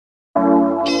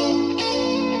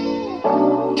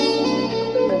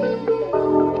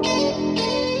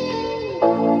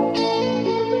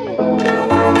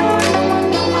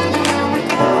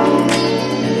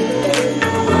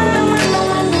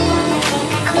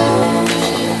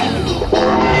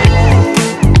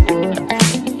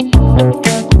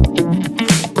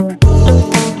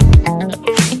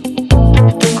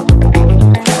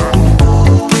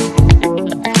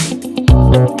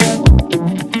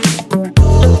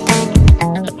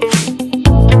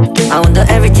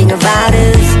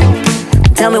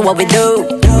wonder what we do.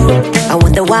 I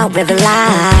wonder what we're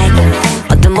like.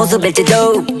 어떤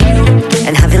모습일지도.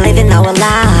 And how we living our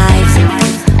lives.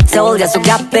 세월 계속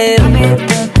가끔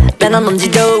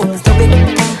변함없지도.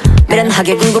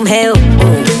 미련하게 궁금해요.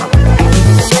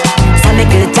 삶의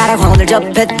끝자락 황혼을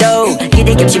접해도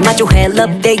기대 없이 마주해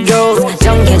love that goes.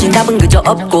 정해진 답은 그저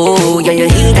없고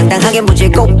열렬히 당당하게 무지에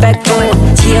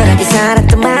고백고 치열하게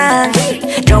살았더만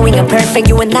Growing up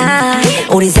perfect you and I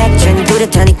우리 색채는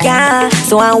뚜렷하니까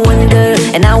So I wonder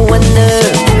and I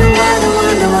wonder